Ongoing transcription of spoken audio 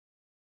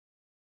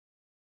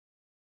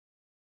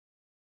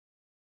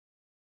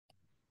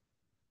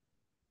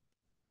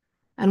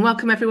and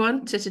welcome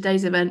everyone to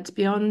today's event,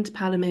 Beyond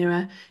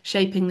Palomera,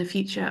 Shaping the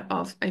Future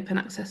of Open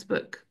Access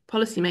Book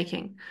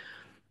Policymaking.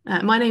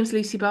 My name's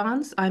Lucy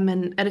Barnes. I'm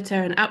an editor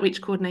and outreach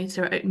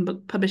coordinator at Open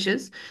Book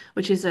Publishers,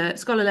 which is a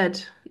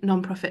scholar-led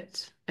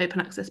non-profit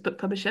open access book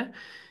publisher.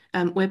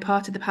 We're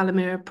part of the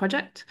Palomera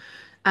project,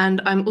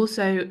 and I'm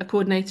also a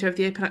coordinator of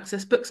the Open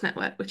Access Books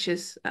Network, which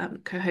is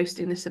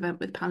co-hosting this event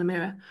with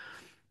Palomera.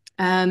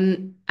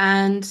 And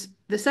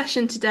the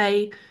session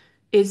today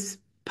is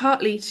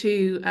partly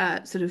to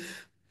sort of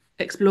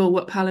explore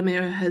what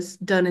Palomera has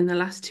done in the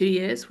last 2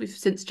 years.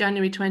 Since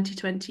January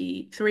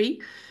 2023,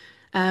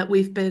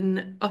 we've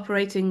been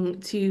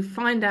operating to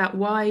find out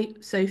why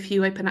so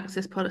few open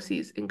access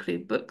policies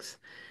include books,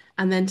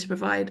 and then to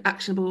provide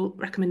actionable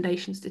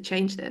recommendations to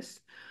change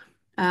this.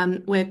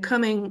 We're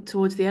coming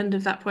towards the end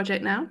of that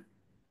project now.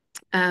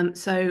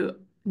 So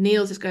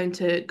Niels is going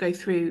to go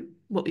through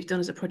what we've done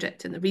as a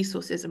project and the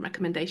resources and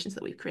recommendations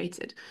that we've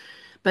created.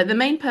 But the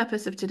main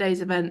purpose of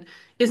today's event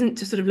isn't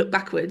to sort of look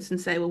backwards and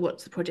say, well,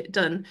 what's the project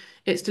done?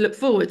 It's to look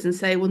forwards and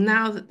say, well,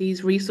 now that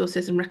these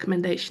resources and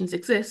recommendations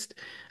exist,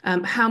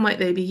 how might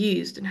they be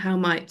used, and how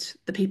might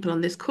the people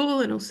on this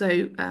call, and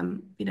also,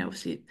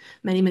 obviously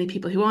many, many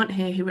people who aren't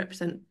here who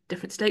represent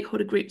different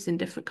stakeholder groups in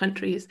different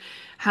countries,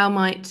 how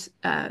might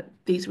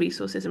these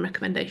resources and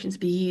recommendations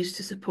be used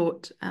to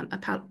support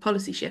a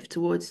policy shift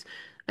towards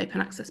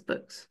open access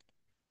books?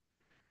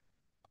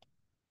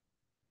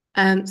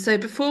 So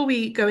before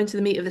we go into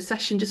the meat of the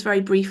session, just very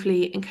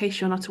briefly, in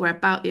case you're not aware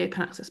about the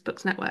Open Access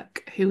Books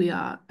Network, who we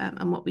are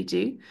and what we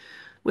do.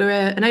 We're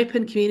an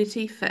open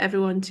community for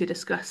everyone to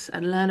discuss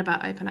and learn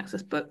about open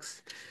access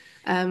books.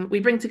 We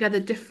bring together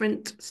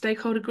different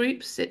stakeholder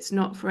groups. It's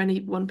not for any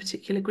one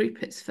particular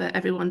group, it's for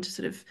everyone to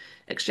sort of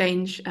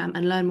exchange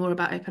and learn more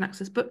about open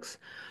access books.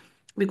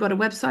 We've got a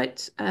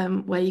website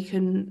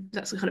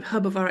that's a kind of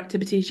hub of our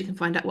activities. You can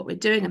find out what we're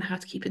doing and how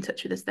to keep in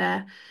touch with us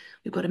there.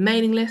 We've got a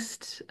mailing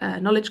list,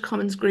 a Knowledge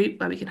Commons group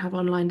where we can have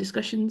online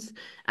discussions,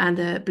 and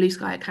a Blue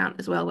Sky account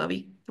as well where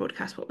we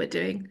broadcast what we're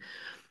doing.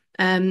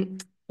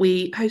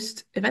 We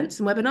host events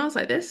and webinars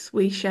like this.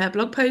 We share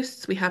blog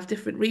posts. We have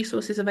different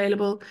resources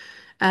available.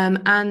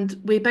 And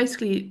we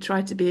basically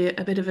try to be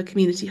a bit of a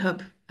community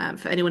hub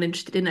for anyone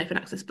interested in open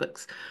access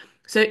books.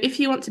 So if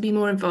you want to be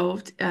more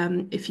involved,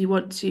 if you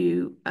want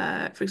to,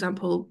 for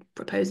example,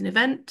 propose an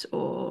event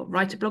or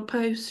write a blog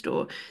post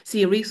or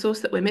see a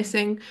resource that we're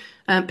missing,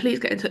 please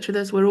get in touch with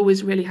us. We're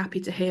always really happy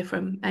to hear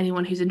from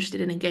anyone who's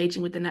interested in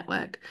engaging with the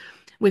network.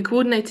 We're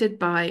coordinated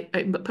by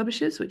Open Book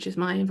Publishers, which is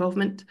my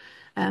involvement,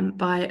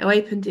 by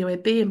OAPEN,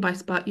 DOAB, and by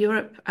Spark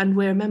Europe, and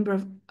we're a member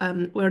of,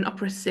 we're an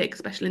Opera SIG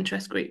special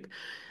interest group.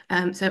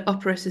 So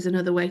Operas is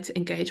another way to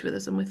engage with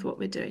us and with what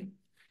we're doing.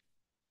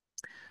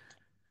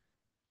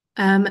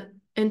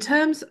 In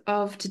terms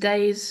of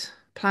today's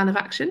plan of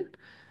action,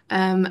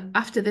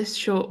 after this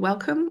short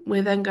welcome,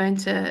 we're then going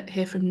to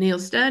hear from Neil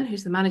Stern,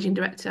 who's the Managing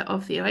Director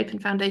of the Open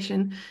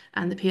Foundation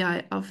and the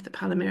PI of the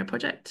Palomera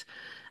project.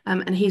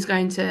 And he's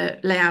going to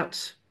lay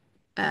out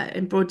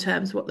in broad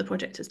terms what the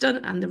project has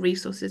done and the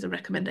resources and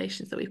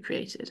recommendations that we've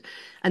created.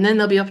 And then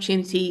there'll be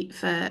opportunity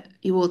for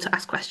you all to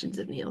ask questions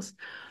of Niels.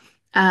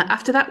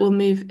 After that, we'll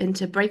move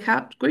into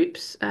breakout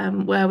groups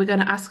where we're going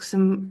to ask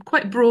some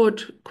quite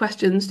broad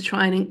questions to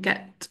try and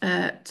get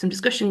some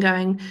discussion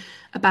going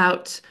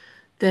about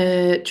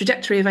the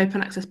trajectory of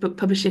open access book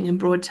publishing in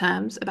broad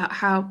terms, about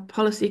how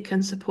policy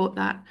can support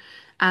that,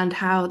 and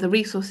how the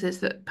resources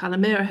that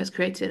Palomera has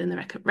created and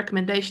the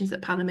recommendations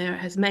that Palomera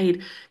has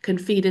made can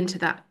feed into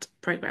that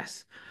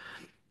progress.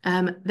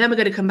 Then we're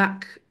going to come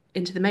back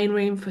into the main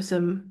room for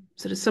some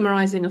sort of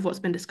summarising of what's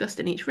been discussed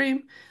in each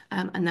room,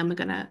 and then we're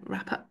going to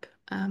wrap up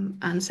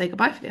and say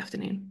goodbye for the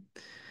afternoon.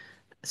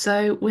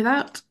 So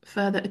without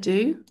further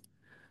ado,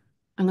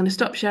 I'm going to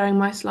stop sharing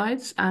my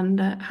slides and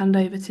hand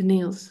over to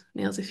Niels.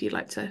 Niels, if you'd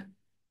like to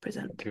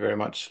present. Thank you very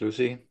much,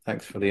 Lucy.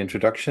 Thanks for the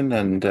introduction,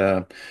 and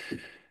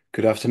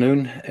good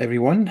afternoon,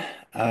 everyone.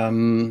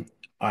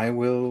 I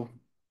will,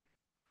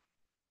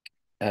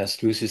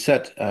 as Lucy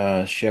said,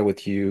 share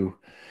with you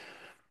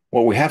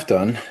what we have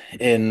done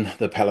in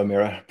the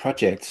Palomera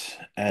project.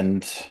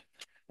 And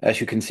as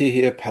you can see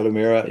here,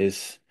 Palomera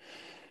is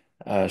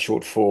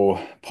short for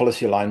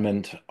Policy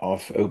Alignment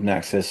of Open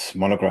Access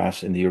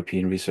Monographs in the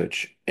European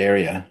Research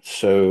Area.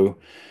 So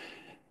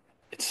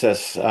it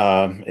says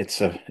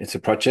it's a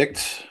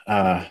project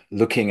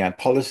looking at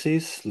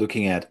policies,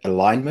 looking at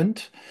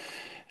alignment,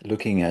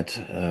 looking at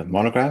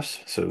monographs,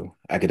 so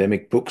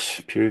academic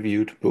books,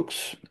 peer-reviewed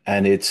books,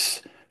 and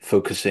it's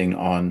focusing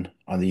on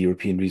the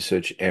European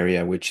Research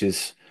Area, which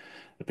is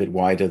a bit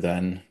wider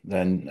than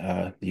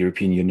the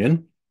European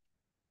Union.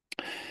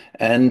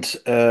 And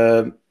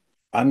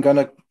I'm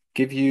gonna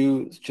give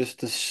you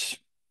just this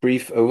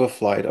brief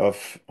overflight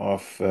of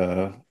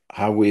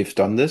how we've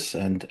done this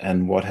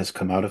and what has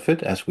come out of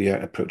it as we are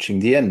approaching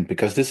the end,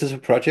 because this is a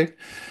project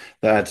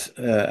that,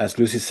 as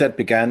Lucy said,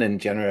 began in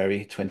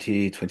January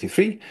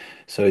 2023.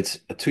 So it's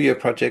a 2-year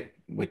project,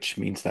 which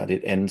means that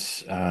it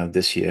ends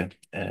this year,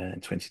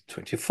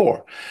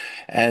 2024.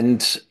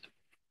 And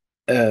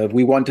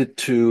we wanted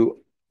to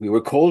we were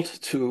called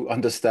to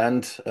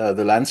understand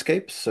the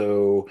landscape.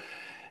 So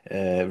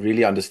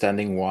really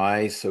understanding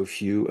why so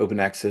few open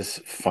access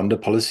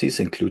funder policies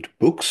include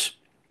books.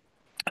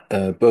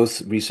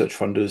 Both research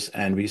funders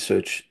and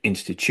research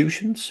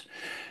institutions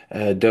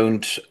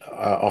don't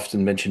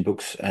often mention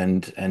books,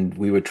 and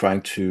we were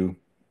trying to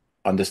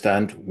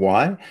understand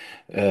why.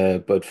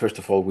 But first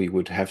of all, we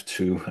would have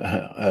to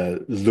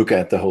look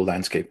at the whole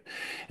landscape,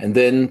 and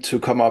then to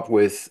come up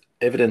with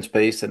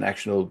evidence-based and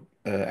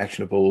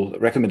actionable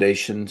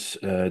recommendations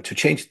to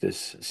change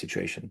this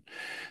situation.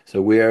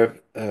 So we are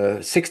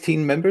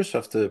 16 members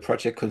of the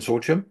project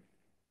consortium.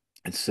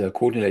 It's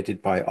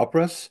coordinated by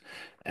OPRAS,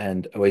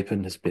 and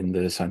OAPEN has been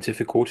the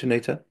scientific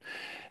coordinator.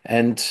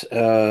 And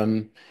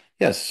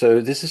yes,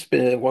 so this has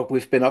been what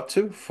we've been up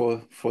to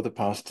for the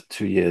past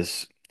 2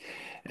 years.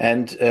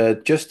 And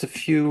just a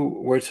few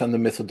words on the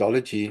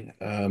methodology.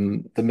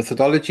 The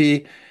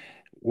methodology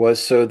was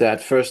so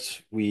that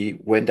first we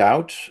went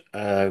out,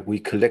 we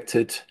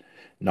collected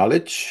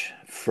knowledge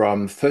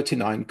from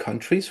 39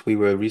 countries. We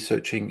were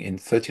researching in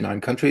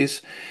 39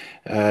 countries,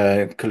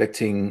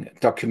 collecting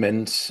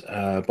documents,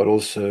 but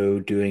also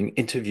doing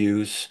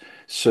interviews,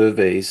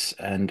 surveys,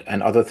 and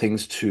other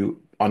things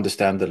to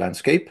understand the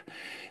landscape.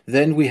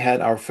 Then we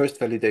had our first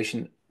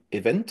validation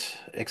event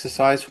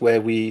exercise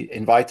where we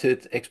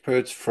invited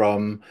experts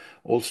from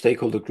all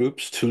stakeholder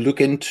groups to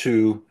look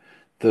into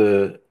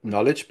the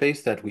knowledge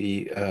base that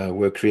we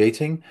were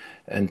creating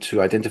and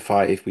to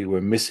identify if we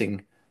were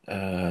missing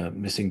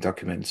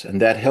documents.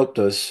 And that helped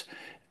us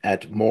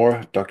add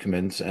more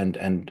documents and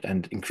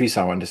increase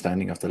our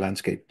understanding of the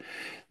landscape.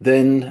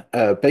 Then,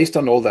 based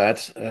on all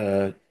that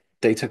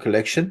data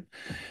collection,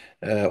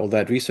 all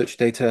that research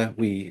data,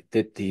 we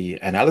did the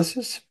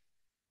analysis.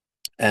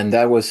 And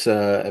that was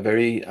a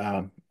very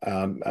a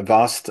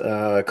vast,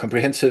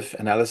 comprehensive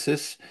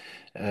analysis.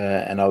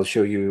 And I'll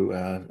show you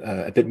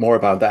a bit more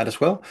about that as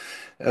well.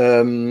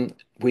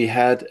 We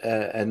had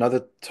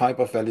another type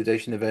of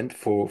validation event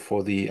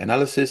for the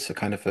analysis, a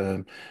kind of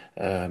a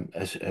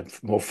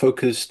more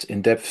focused,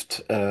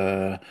 in-depth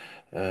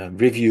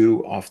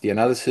review of the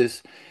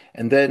analysis.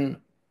 And then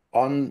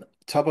on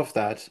top of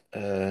that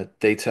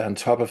data, on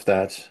top of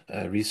that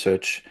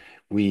research,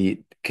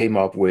 we came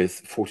up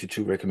with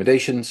 42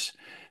 recommendations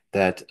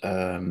that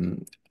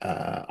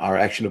are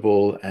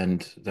actionable,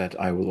 and that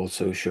I will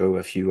also show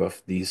a few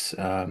of these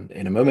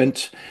in a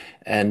moment.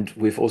 And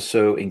we've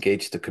also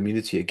engaged the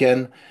community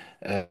again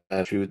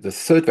through the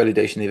third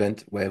validation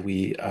event where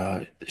we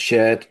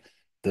shared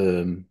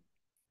the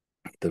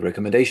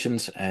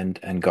recommendations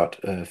and got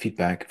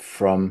feedback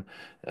from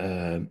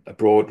a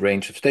broad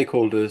range of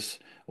stakeholders,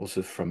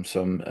 also from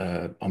some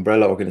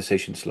umbrella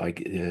organizations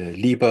like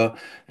LIBA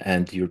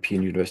and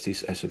European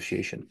Universities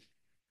Association.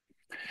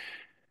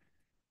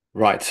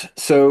 Right.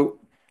 So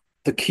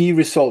the key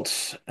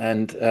results,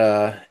 and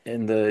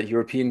in the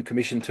European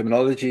Commission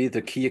terminology,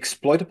 the key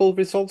exploitable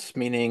results,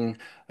 meaning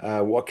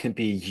what can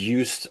be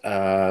used,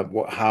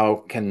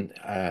 how can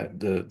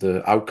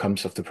the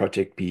outcomes of the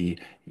project be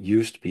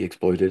used, be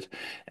exploited.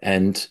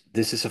 And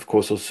this is, of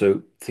course,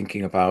 also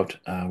thinking about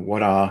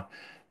what are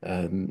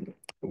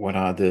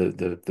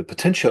the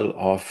potential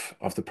of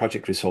the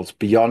project results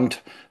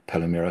beyond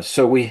PALOMERA.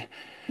 So we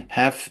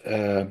have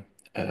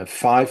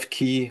five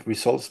key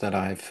results that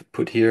I've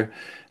put here.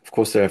 Of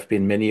course, there have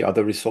been many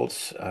other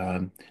results,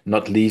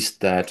 not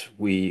least that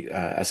we,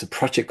 as a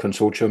project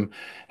consortium,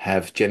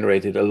 have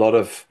generated a lot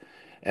of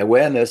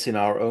awareness in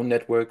our own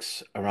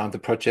networks around the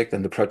project,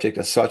 and the project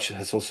as such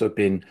has also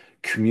been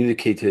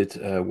communicated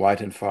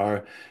wide and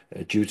far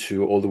due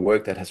to all the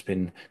work that has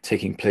been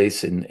taking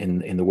place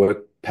in the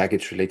work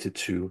package related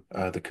to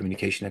the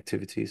communication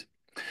activities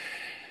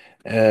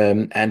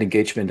and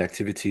engagement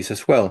activities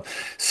as well.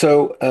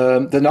 So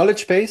the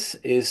knowledge base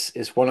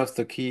is one of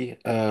the key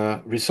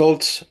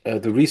results,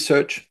 the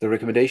research, the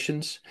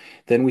recommendations.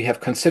 Then we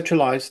have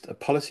conceptualized a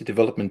policy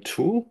development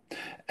tool,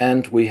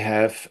 and we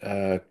have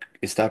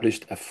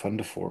established a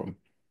funder forum.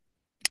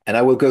 And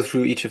I will go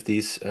through each of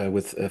these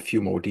with a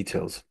few more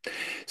details.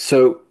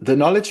 So the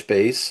knowledge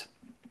base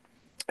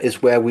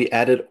is where we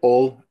added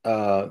all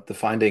the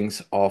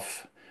findings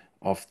of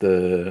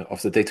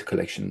the data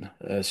collection.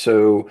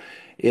 So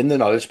in the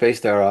knowledge base,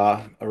 there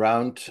are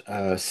around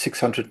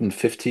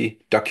 650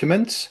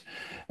 documents.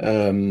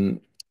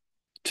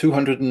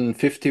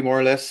 250 more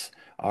or less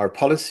are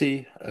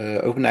policy,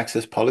 open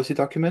access policy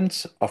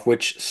documents, of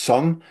which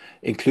some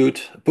include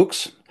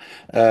books,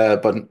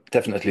 but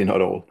definitely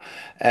not all.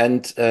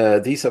 And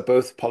these are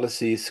both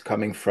policies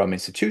coming from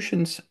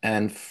institutions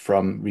and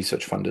from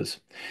research funders.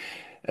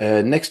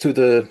 Next to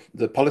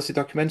the policy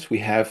documents, we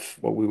have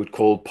what we would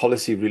call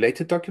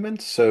policy-related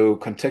documents, so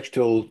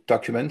contextual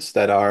documents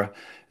that are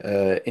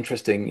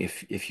interesting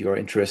if you are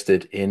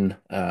interested in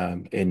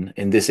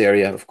this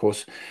area, of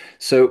course.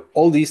 So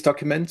all these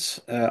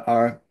documents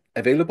are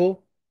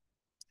available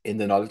in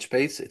the knowledge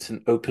base. It's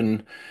an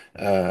open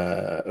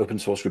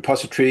source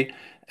repository,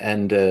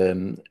 and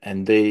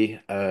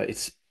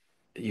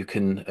you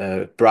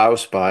can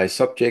browse by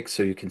subject,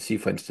 so you can see,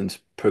 for instance,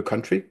 per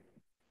country.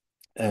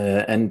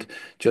 And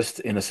just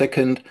in a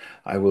second,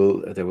 there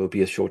will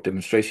be a short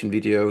demonstration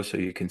video so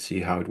you can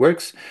see how it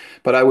works.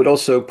 But I would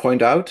also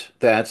point out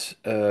that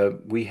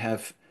we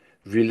have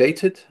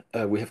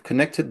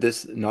connected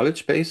this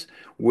knowledge base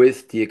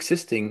with the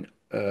existing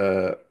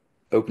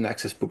open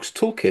access books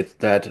toolkit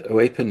that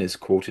OAPEN is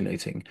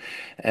coordinating.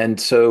 And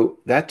so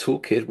that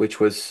toolkit, which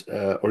was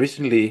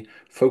originally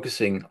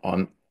focusing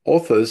on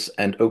authors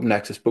and open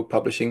access book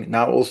publishing,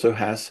 now also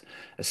has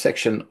a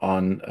section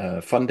on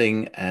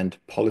funding and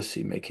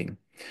policy making.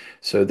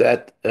 So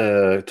that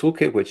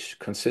toolkit, which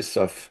consists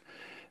of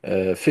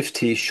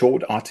 50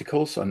 short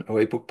articles on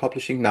OA book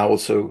publishing, now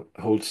also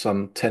holds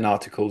some 10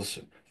 articles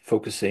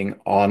focusing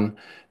on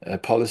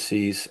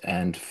policies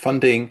and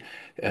funding,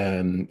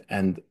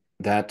 and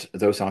that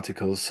those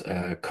articles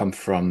come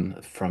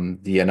from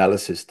the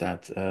analysis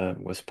that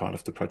was part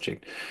of the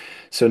project.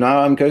 So now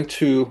I'm going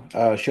to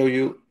show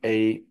you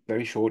a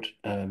very short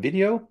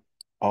video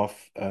of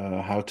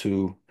how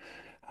to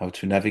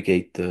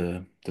navigate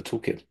the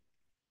toolkit.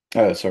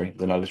 Sorry,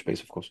 the knowledge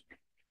base, of course.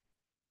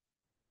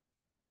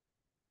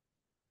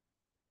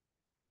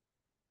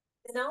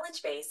 The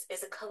knowledge base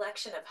is a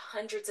collection of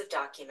hundreds of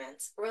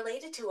documents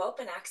related to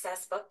open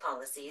access book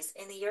policies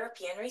in the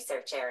European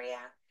research area.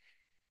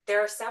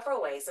 There are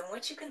several ways in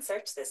which you can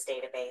search this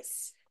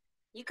database.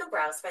 You can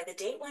browse by the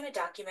date when a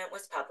document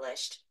was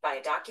published, by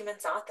a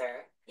document's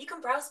author, you can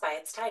browse by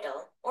its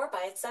title, or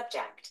by its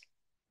subject.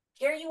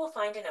 Here you will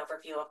find an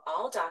overview of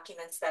all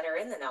documents that are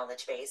in the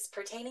knowledge base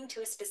pertaining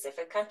to a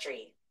specific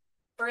country.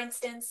 For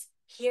instance,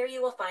 here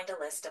you will find a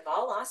list of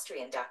all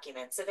Austrian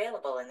documents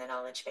available in the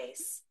knowledge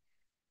base.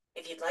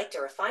 If you'd like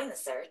to refine the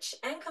search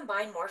and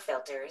combine more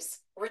filters,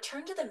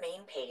 return to the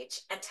main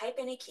page and type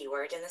in a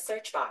keyword in the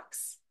search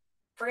box.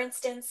 For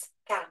instance,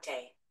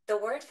 carte, the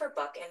word for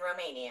book in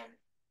Romanian.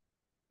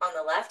 On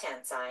the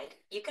left-hand side,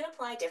 you can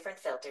apply different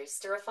filters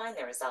to refine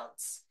the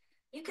results.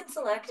 You can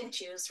select and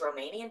choose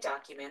Romanian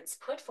documents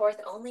put forth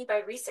only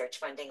by research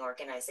funding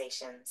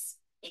organizations.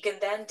 You can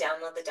then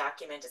download the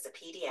document as a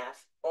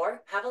PDF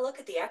or have a look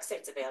at the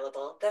excerpts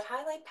available that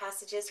highlight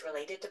passages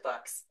related to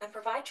books and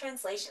provide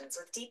translations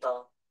with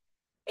DeepL.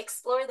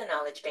 Explore the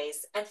knowledge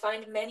base and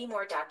find many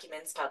more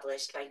documents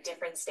published by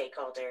different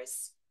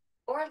stakeholders.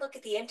 Or look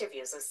at the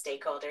interviews with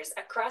stakeholders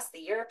across the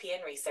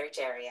European research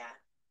area.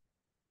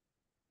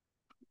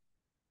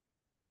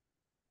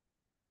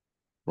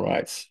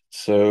 Right.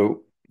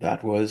 So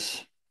that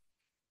was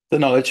the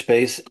knowledge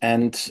base.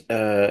 And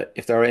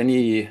if there are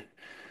any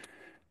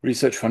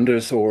research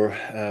funders or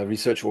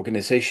research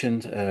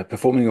organizations,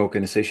 performing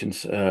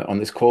organizations on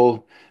this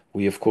call,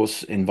 we of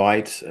course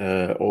invite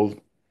all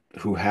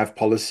who have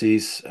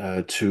policies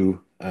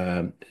to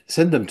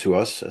send them to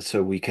us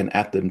so we can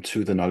add them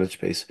to the knowledge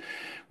base.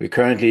 We're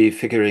currently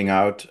figuring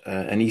out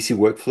an easy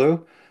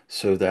workflow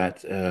so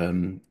that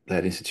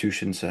that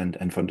institutions and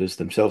funders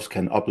themselves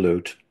can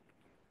upload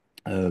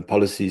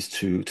policies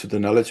to the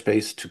knowledge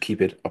base to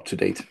keep it up to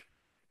date.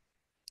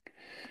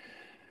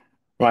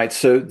 Right.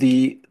 So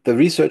the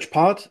research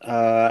part,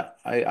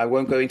 I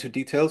won't go into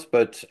details,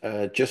 but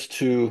just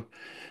to,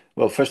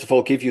 well, first of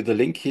all, give you the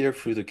link here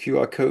through the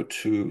QR code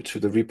to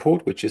the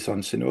report, which is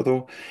on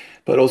Synodo,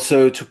 but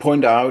also to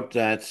point out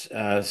that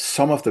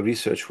some of the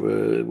research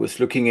was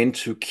looking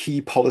into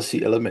key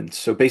policy elements.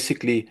 So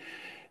basically,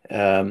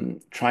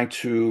 trying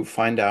to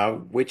find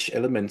out which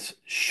elements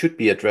should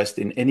be addressed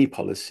in any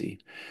policy.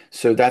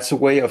 So that's a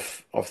way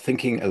of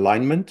thinking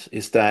alignment,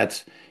 is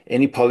that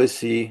any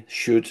policy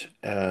should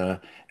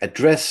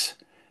address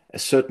a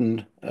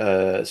certain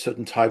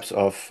types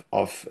of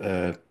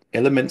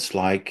elements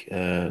like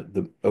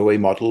the OA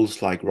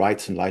models, like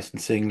rights and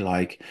licensing,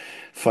 like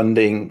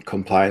funding,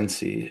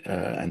 compliancy,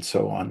 and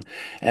so on.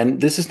 And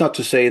this is not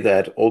to say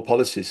that all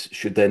policies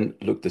should then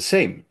look the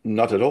same,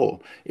 not at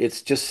all.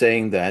 It's just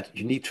saying that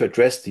you need to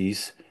address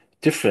these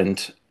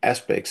different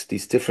aspects,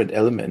 these different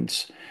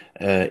elements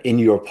in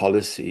your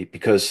policy,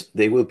 because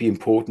they will be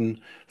important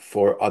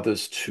for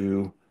others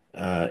to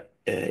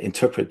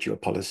interpret your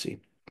policy.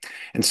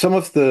 And some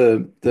of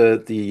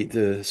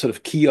the sort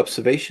of key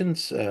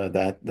observations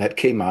that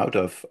came out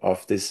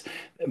of this,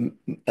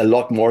 a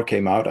lot more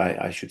came out,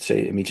 I should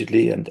say,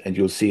 immediately, and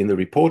you'll see in the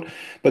report.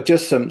 But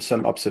just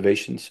some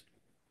observations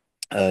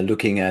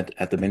looking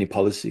at the many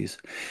policies.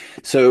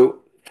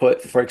 So,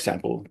 for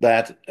example,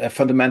 that a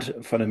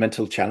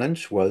fundamental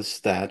challenge was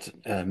that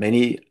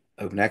many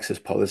open access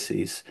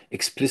policies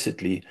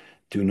explicitly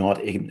do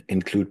not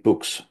include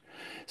books.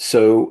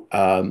 So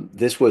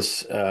this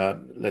was,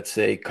 let's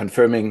say,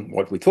 confirming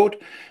what we thought,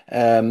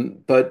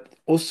 but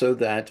also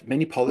that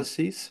many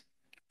policies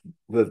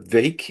were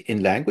vague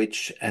in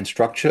language and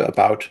structure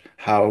about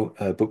how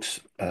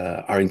books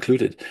are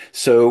included.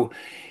 So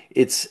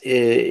it's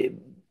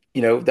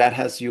that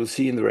has, you'll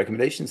see in the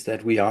recommendations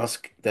that we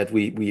ask that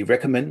we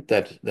recommend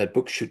that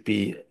books should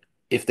be,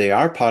 if they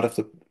are part of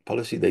the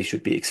policy, they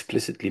should be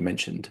explicitly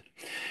mentioned.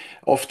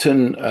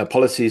 Often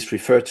policies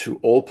refer to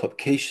all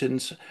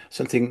publications,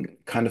 something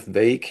kind of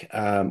vague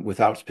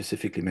without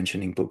specifically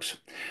mentioning books.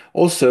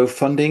 Also,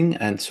 funding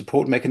and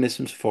support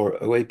mechanisms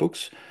for OA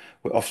books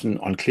were often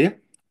unclear.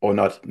 or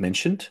not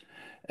mentioned.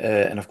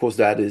 And of course,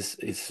 that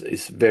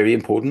is very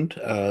important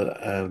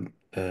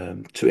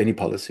to any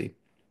policy.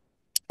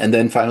 And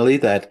then finally,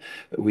 that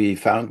we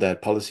found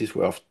that policies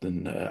were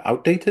often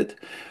outdated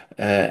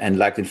and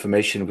lacked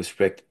information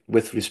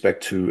with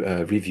respect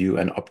to review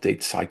and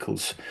update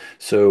cycles.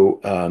 So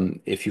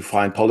if you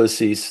find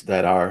policies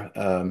that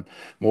are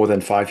more than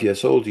 5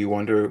 years old, you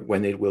wonder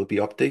when it will be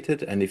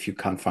updated. And if you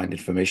can't find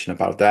information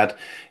about that,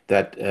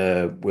 that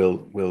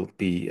will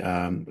be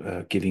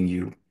giving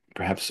you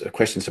perhaps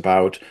questions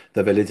about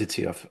the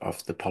validity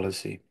of the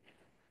policy.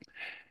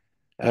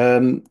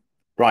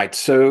 Right.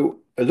 So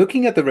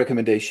looking at the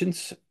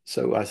recommendations,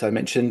 so as I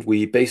mentioned,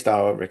 we based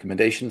our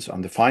recommendations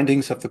on the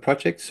findings of the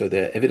project, so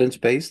they're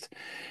evidence-based,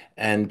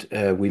 and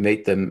we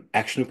made them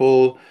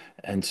actionable.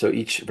 And so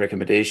each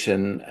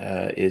recommendation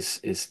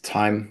is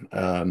time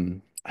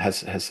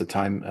has a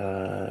time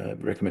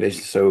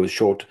recommendation, so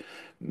short,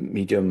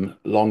 medium,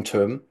 long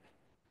term.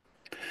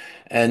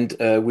 And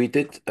we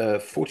did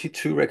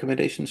 42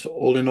 recommendations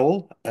all in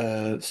all.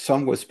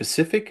 Some were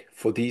specific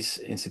for these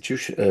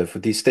for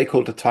these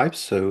stakeholder types,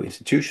 so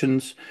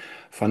institutions,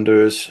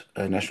 funders,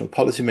 national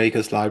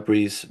policymakers,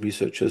 libraries,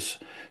 researchers,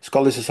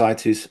 scholarly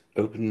societies,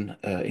 open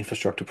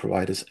infrastructure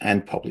providers,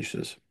 and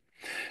publishers.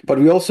 But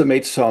we also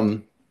made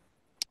some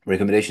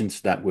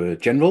recommendations that were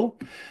general,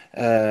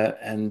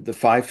 and the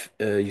five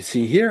you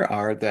see here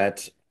are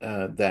that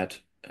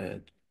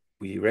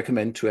we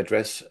recommend to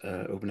address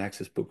open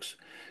access books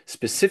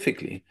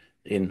specifically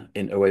in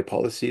OA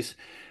policies.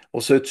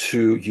 Also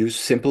to use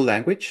simple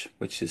language,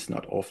 which is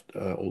not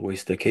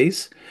always the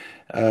case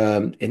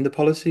in the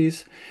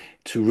policies.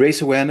 To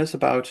raise awareness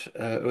about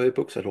OA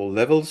books at all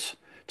levels.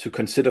 To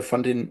consider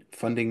funding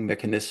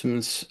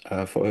mechanisms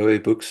for OA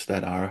books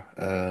that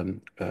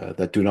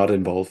do not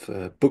involve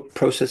book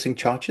processing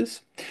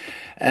charges,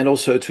 and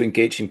also to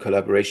engage in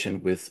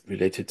collaboration with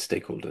related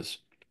stakeholders.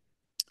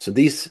 So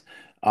these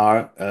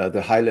are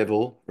the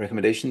high-level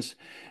recommendations.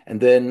 And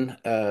then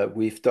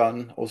we've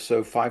done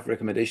also 5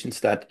 recommendations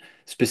that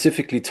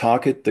specifically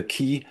target the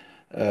key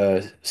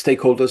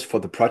stakeholders for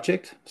the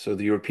project. So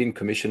the European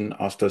Commission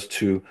asked us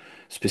to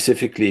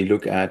specifically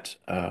look at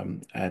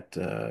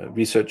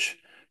research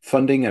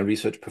funding and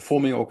research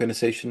performing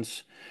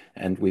organizations.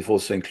 And we've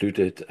also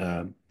included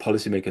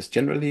policymakers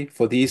generally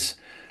for these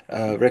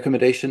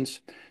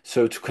recommendations.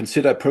 So to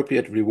consider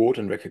appropriate reward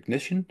and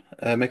recognition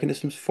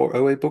mechanisms for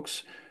OA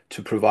books,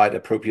 to provide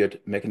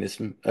appropriate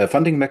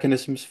funding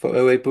mechanisms for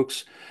OA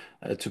books,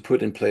 to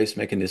put in place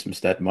mechanisms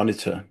that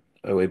monitor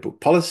OA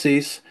book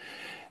policies,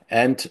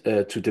 and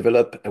to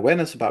develop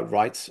awareness about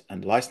rights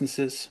and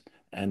licenses,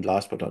 and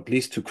last but not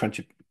least, to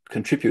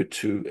contribute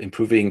to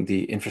improving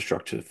the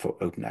infrastructure for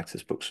open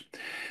access books.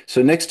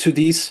 So next to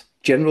these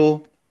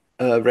general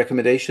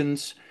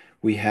recommendations,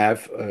 we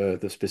have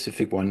the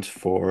specific ones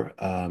for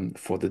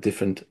the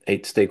different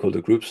 8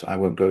 stakeholder groups. I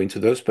won't go into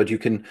those, but you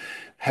can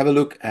have a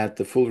look at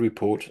the full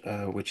report,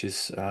 which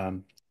is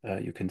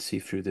you can see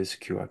through this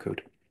QR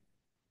code.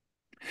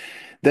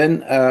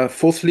 Then,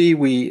 fourthly,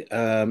 we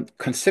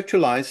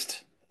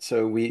conceptualized.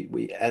 So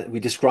we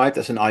described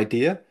as an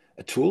idea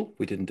a tool.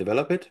 We didn't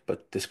develop it,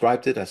 but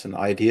described it as an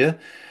idea,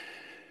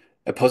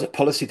 a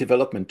policy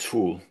development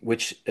tool,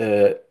 which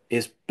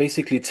is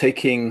basically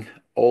taking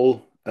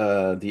all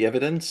the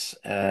evidence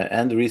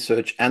and the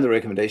research and the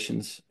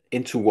recommendations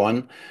into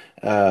one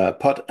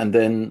pot, and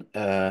then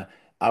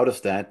out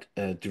of that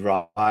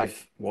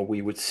derive what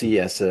we would see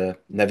as a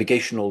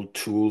navigational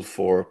tool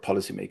for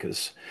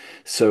policymakers.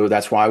 So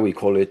that's why we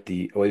call it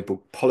the OA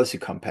Book Policy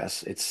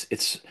Compass.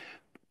 It's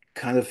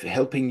kind of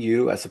helping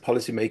you as a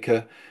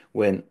policymaker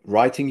when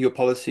writing your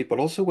policy, but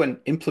also when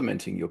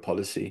implementing your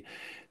policy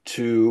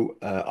to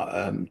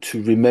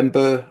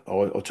remember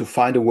or to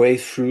find a way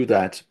through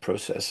that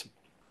process.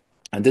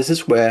 And this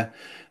is where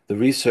the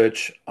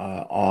research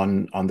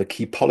on the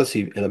key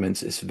policy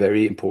elements is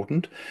very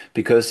important,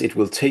 because it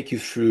will take you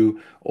through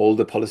all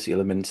the policy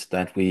elements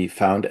that we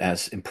found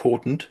as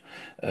important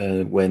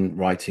when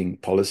writing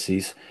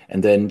policies,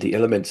 and then the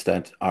elements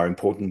that are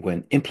important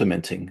when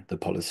implementing the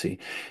policy.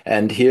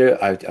 And here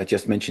I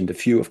just mentioned a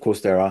few. Of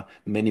course, there are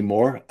many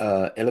more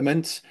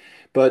elements,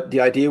 but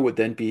the idea would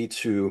then be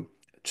to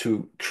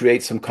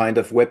create some kind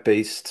of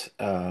web-based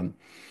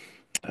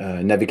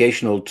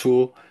navigational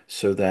tool,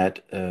 so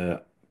that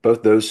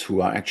both those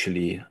who are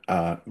actually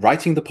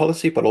writing the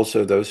policy, but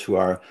also those who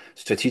are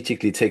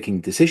strategically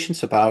taking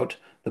decisions about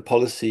the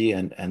policy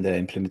and their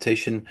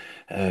implementation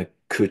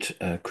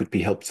could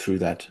be helped through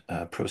that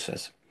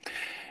process.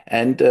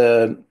 And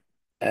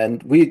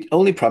we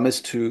only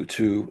promise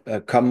to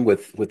come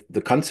with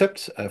the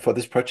concepts for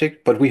this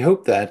project, but we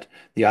hope that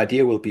the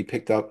idea will be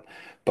picked up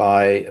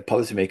by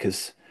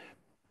policymakers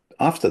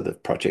after the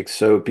project.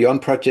 So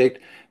beyond project,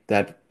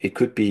 that it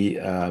could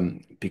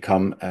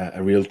become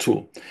a real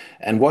tool.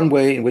 And one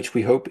way in which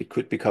we hope it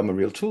could become a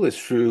real tool is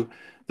through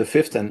the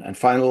fifth and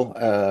final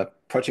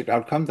project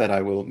outcome that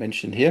I will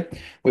mention here,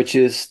 which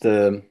is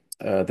the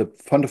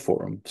Funder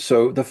Forum.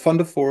 So the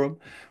Funder Forum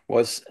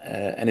was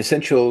an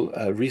essential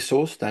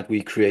resource that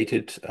we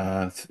created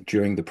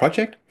during the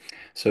project.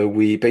 So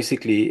we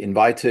basically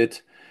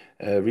invited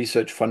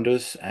research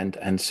funders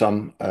and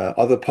some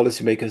other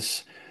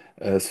policymakers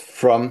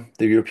from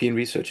the European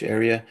research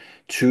area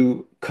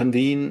to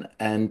convene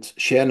and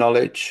share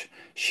knowledge,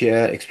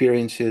 share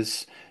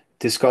experiences,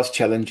 discuss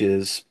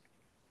challenges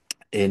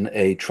in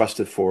a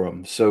trusted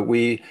forum. So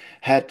we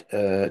had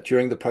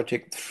during the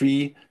project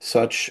three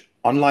such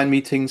online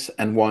meetings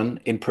and one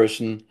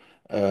in-person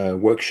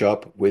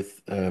workshop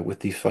with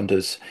these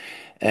funders.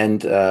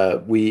 And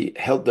we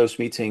held those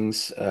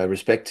meetings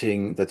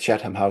respecting the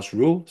Chatham House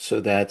rule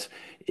so that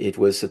it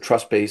was a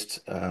trust-based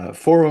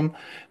forum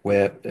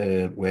where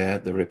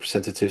the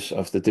representatives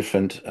of the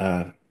different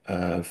uh,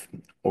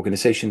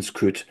 organizations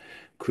could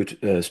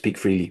speak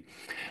freely.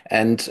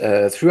 And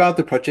throughout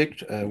the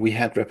project, we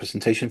had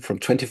representation from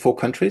 24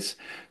 countries,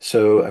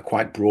 so a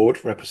quite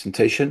broad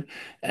representation.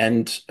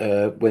 And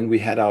when we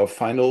had our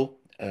final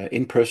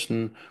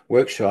in-person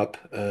workshop,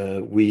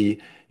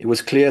 it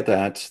was clear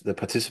that the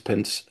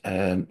participants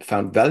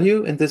found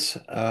value in this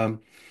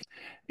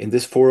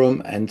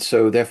forum, and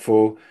so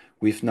therefore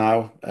we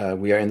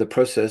are in the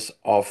process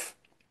of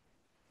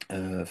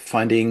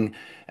finding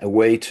a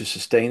way to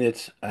sustain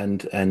it,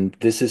 and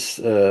this is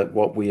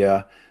what we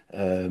are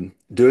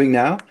doing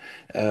now.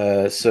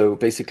 So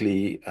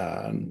basically,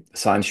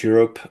 Science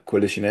Europe,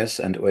 Coalition S,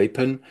 and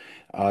OAPEN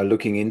are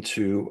looking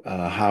into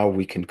how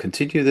we can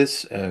continue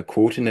this,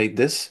 coordinate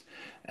this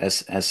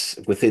as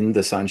within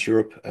the Science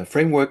Europe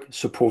framework,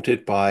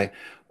 supported by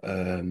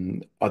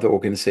other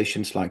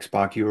organizations like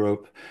Spark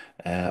Europe,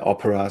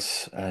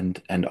 Operas,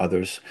 and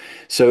others.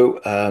 So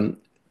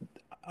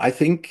I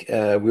think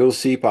we'll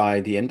see by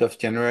the end of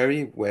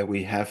January where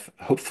we have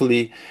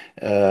hopefully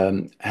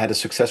had a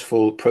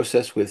successful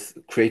process with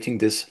creating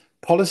this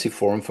policy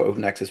forum for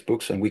open access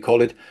books, and we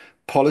call it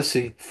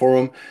Policy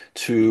Forum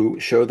to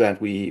show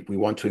that we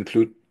want to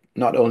include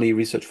not only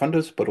research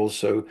funders but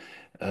also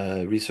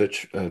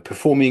research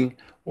performing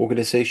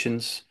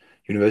organizations,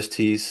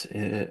 universities,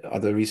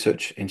 other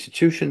research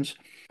institutions,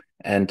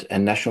 and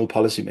national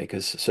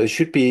policymakers. So it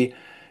should be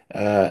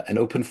an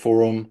open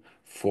forum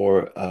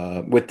for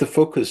with the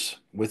focus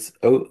with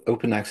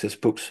open access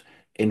books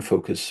in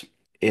focus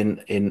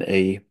in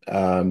a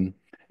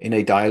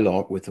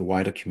dialogue with the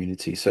wider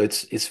community. So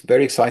it's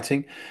very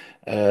exciting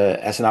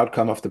as an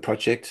outcome of the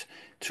project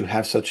to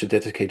have such a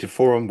dedicated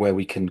forum where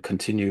we can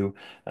continue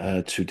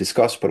to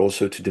discuss, but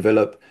also to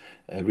develop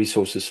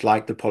resources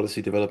like the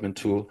policy development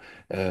tool,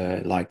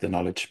 like the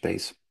knowledge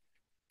base.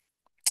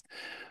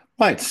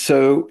 Right,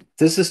 so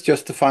this is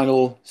just the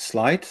final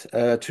slide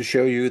to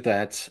show you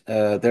that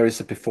there is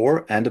a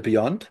before and a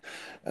beyond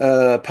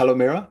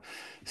Palomera.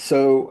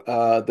 So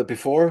the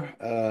before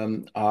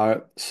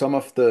are some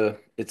of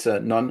it's a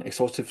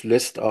non-exhaustive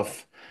list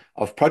of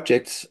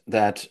projects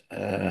that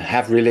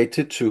have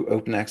related to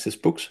open access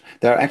books.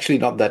 There are actually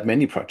not that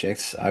many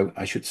projects,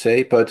 I should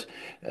say, but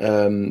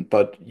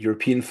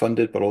European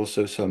funded, but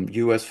also some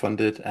US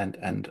funded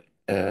and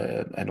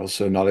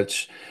also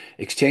knowledge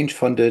exchange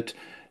funded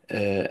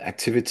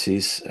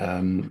activities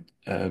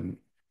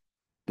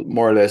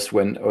more or less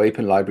when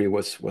OAPEN Library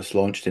was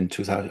launched in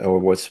 2000 or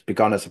was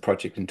begun as a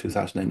project in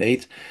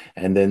 2008,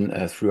 and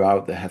then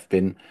throughout there have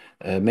been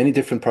many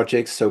different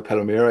projects. So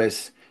Palomera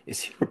is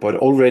here, but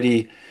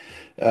already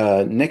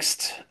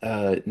next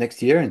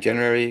year in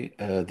January,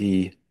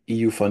 the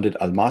EU-funded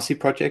Almasi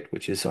project,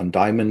 which is on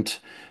Diamond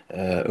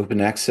open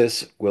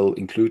access, will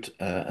include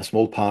a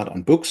small part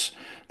on books.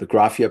 The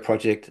Graphia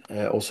project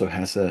also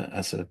has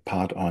a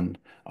part on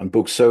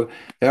books. So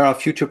there are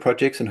future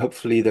projects, and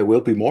hopefully there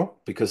will be more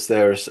because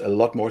there's a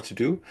lot more to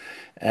do.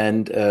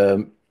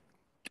 And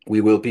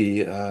we will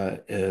be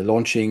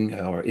launching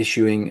or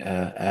issuing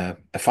a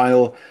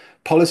final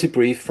policy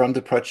brief from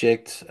the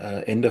project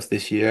end of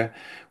this year,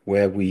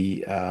 where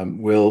we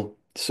will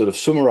sort of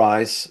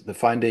summarize the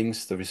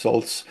findings, the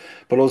results,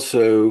 but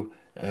also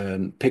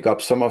pick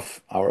up some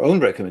of our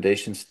own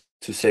recommendations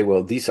to say,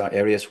 well, these are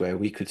areas where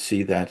we could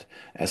see that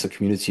as a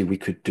community we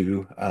could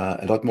do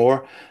a lot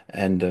more,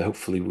 and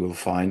hopefully we'll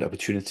find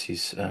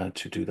opportunities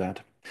to do that.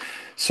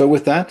 So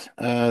with that,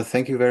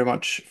 thank you very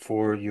much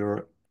for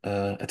your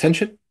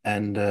attention,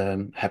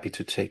 and happy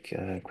to take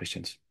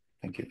questions.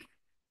 Thank you.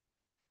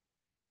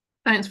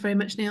 Thanks very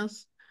much,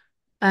 Niels.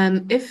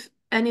 If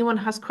anyone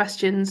has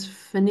questions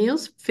for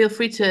Niels, feel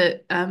free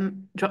to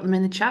drop them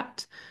in the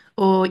chat,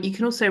 or you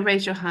can also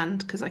raise your hand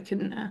because I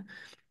can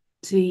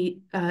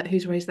see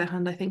who's raised their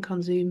hand, I think,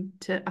 on Zoom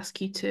to ask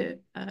you to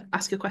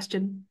ask a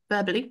question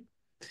verbally.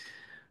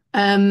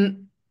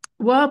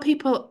 While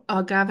people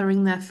are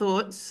gathering their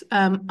thoughts,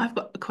 I've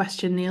got a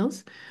question,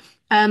 Niels.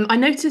 I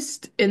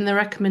noticed in the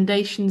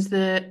recommendations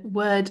the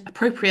word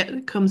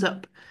appropriate comes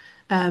up.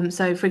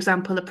 So, for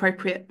example,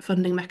 appropriate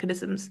funding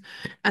mechanisms.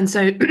 And so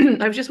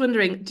I was just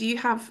wondering, do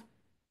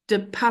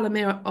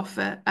Palomera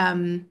offer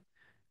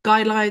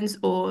guidelines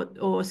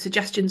or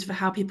suggestions for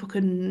how people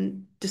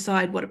can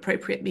decide what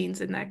appropriate means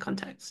in their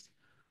context?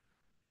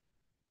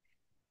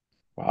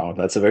 Wow,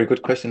 that's a very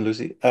good question,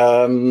 Lucy.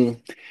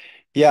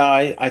 Yeah,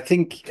 I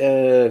think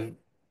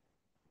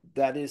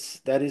that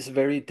is a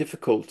very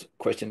difficult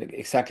question,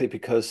 exactly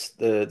because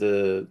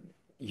the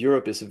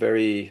Europe is a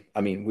very,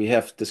 I mean, we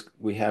have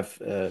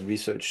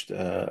researched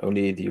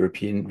only the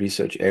European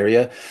research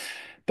area,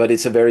 but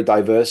it's a very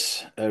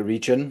diverse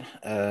region.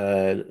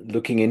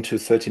 Looking into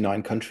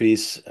 39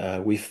 countries,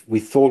 we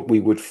thought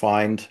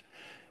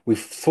we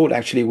thought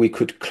actually we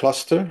could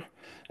cluster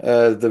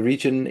the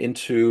region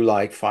into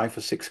like 5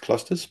 or 6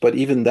 clusters, but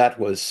even that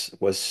was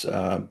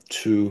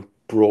too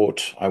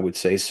broad, I would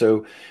say.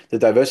 So the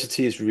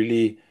diversity is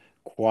really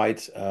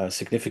quite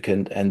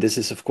significant, and this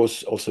is of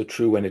course also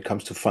true when it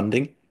comes to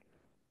funding.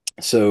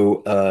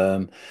 So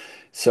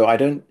so I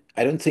don't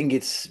think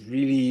it's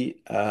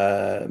really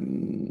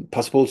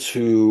possible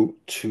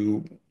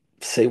to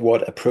say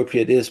what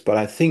appropriate is, but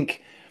I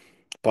think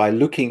by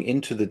looking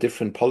into the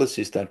different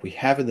policies that we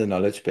have in the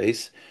knowledge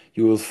base,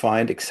 you will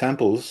find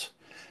examples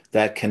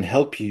that can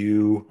help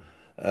you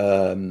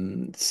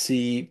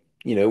see,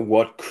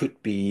 what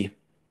could be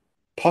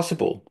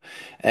possible.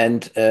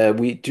 And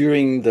we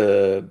during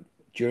the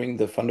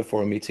funder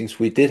forum meetings,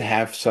 we did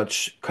have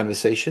such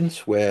conversations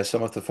where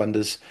some of the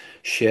funders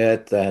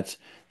shared that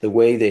the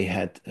way they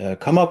had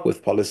come up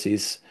with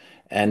policies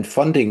and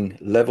funding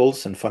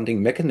levels and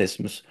funding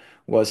mechanisms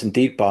was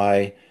indeed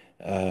by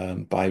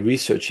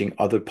researching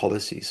other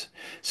policies.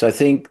 So I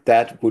think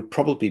that would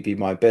probably be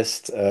my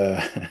best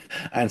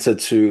answer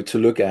to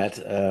look at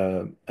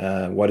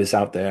what is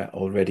out there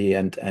already.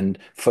 And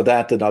for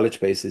that, the knowledge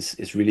base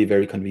is really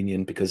very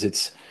convenient because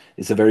it's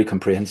a very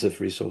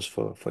comprehensive resource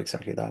for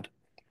exactly that.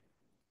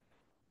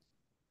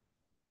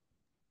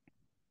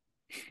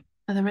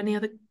 Are there any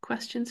other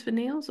questions for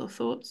Niels or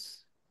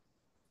thoughts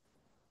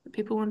that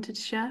people wanted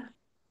to share?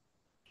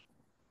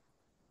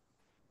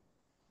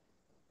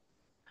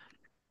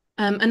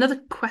 Another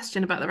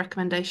question about the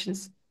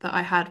recommendations that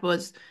I had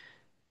was,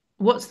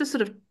 what's the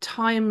sort of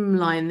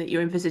timeline that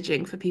you're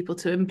envisaging for people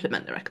to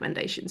implement the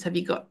recommendations? Have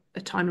you got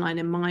a timeline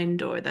in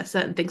mind, or are there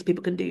certain things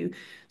people can do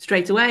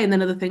straight away and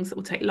then other things that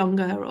will take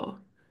longer, or?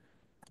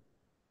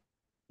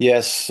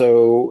 Yes,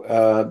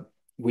 so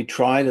we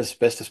tried as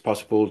best as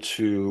possible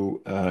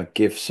to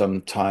give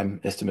some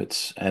time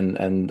estimates,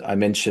 and I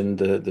mentioned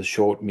the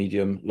short,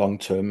 medium, long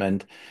term,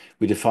 and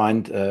we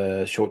defined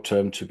short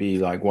term to be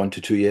like 1 to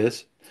 2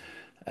 years,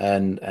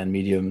 and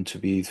medium to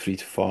be 3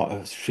 to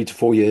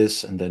 4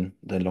 years, and then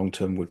long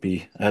term would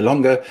be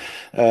longer.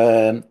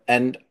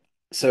 And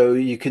so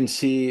you can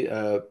see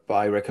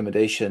by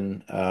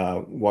recommendation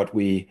what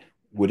we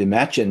would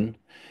imagine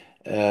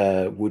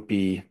would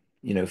be,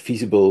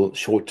 feasible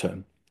short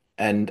term.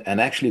 And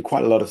actually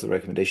quite a lot of the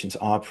recommendations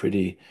are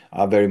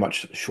very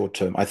much short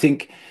term. I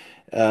think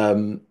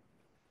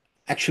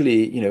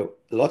actually,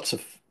 lots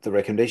of the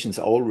recommendations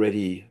are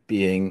already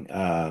being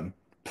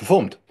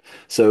performed.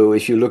 So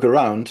if you look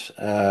around,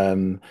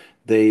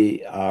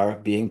 they are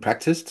being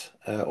practiced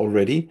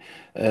already,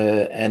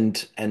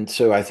 and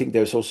so I think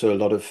there's also a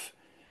lot of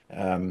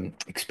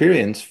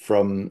experience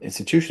from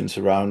institutions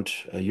around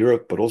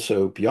Europe, but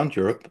also beyond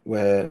Europe,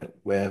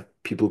 where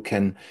people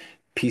can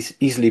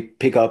easily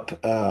pick up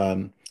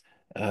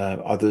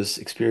others'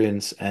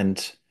 experience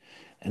and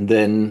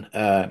then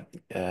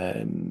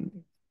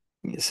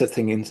set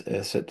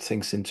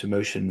things into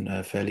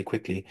motion fairly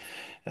quickly.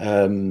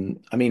 I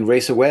mean,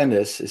 raise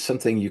awareness is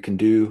something you can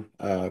do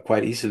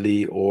quite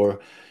easily, or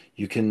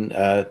you can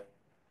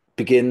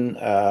begin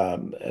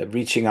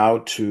reaching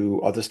out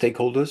to other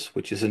stakeholders,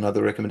 which is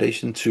another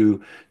recommendation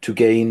to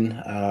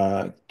gain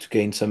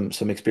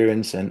some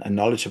experience and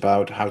knowledge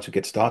about how to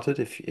get started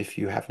if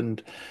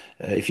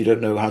you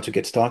don't know how to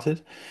get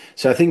started.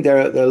 So I think there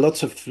are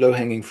lots of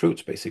low-hanging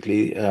fruits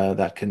basically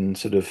that can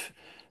sort of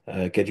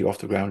get you off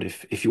the ground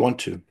if you want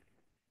to.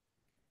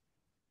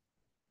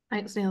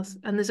 Thanks, Niels.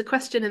 And there's a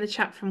question in the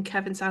chat from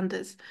Kevin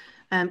Sanders.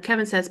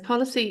 Kevin says,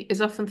 policy is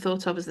often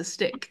thought of as a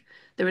stick.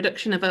 The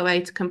reduction of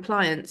OA to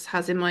compliance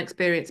has, in my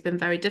experience, been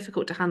very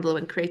difficult to handle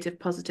when creative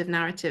positive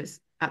narratives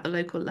at the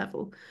local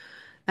level.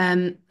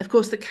 Of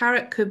course, the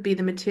carrot could be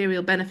the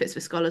material benefits for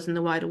scholars in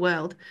the wider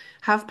world.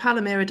 Have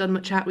Palomera done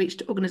much outreach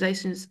to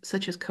organisations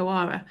such as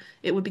Coara?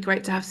 It would be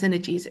great to have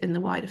synergies in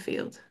the wider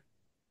field.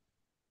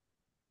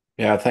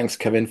 Yeah, thanks,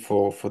 Kevin,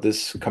 for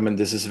this comment.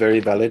 This is very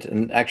valid,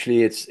 and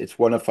actually, it's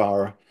one of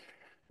our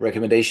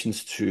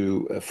recommendations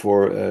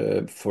for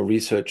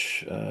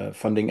research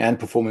funding and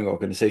performing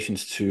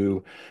organizations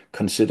to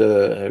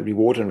consider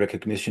reward and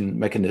recognition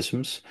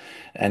mechanisms,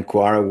 and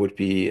Quora would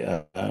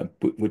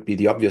be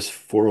the obvious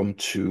forum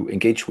to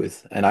engage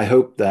with. And I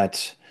hope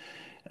that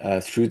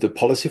through the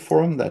policy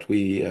forum that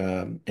we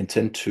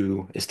intend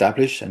to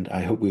establish, and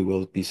I hope we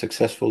will be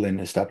successful in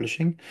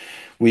establishing,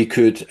 we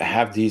could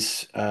have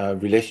these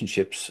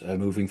relationships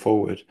moving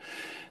forward.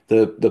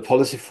 The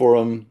policy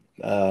forum,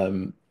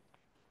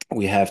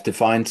 we have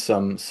defined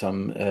some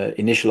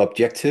initial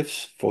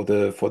objectives for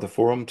the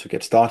forum to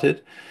get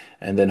started,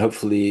 and then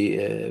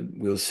hopefully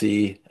we'll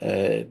see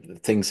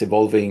things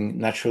evolving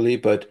naturally.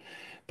 But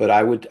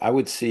I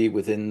would see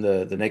within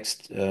the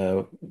next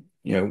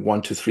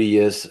 1 to 3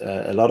 years,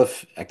 a lot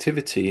of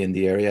activity in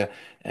the area,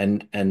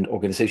 and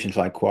organizations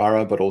like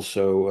Quora, but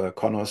also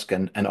Konosk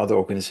and other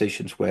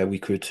organizations where we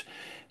could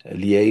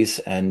liaise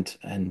and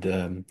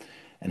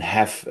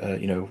have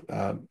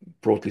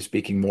broadly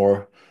speaking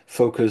more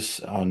focus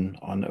on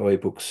OA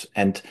books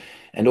and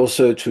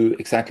also to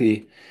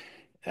exactly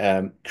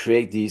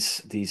create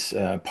these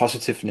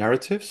positive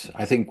narratives.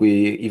 I think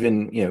we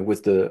even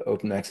with the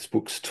Open Access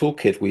Books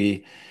Toolkit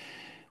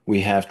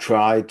we have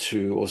tried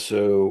to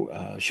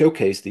also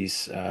showcase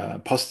these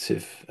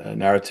positive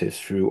narratives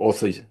through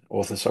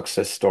author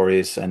success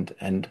stories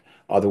and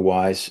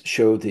otherwise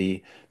show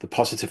the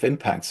positive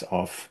impacts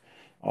of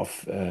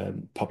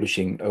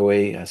publishing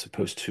OA as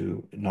opposed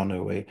to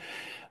non-OA.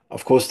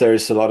 Of course, there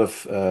is a lot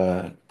of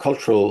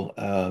cultural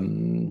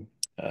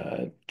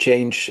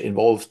change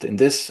involved in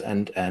this,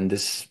 and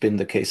this has been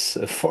the case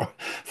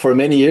for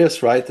many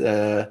years, right?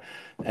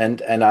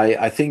 And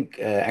I think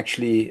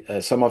actually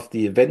some of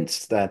the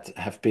events that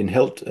have been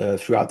held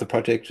throughout the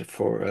project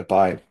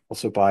by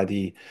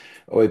the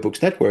OA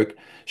Books Network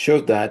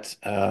showed that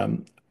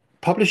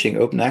publishing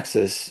open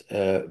access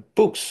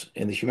books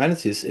in the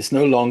humanities is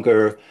no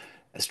longer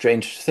a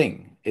strange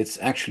thing. It's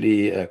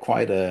actually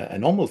quite a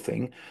normal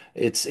thing.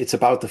 It's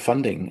about the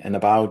funding and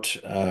about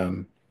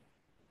the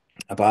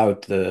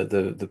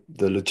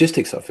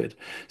logistics of it.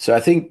 So I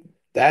think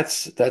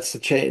that's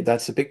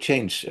a big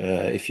change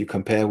if you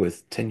compare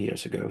with 10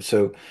 years ago.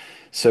 So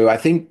I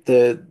think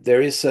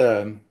there is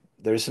an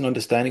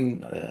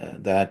understanding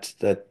that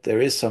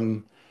there is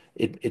some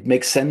it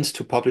makes sense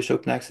to publish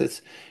open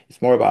access.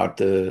 It's more about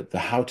the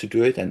how to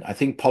do it, and I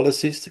think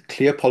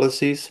clear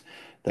policies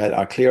that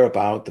are clear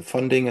about the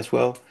funding as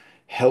well,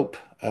 help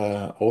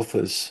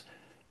authors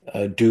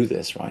do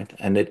this, right?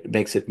 And it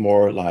makes it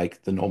more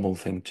like the normal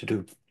thing to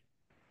do.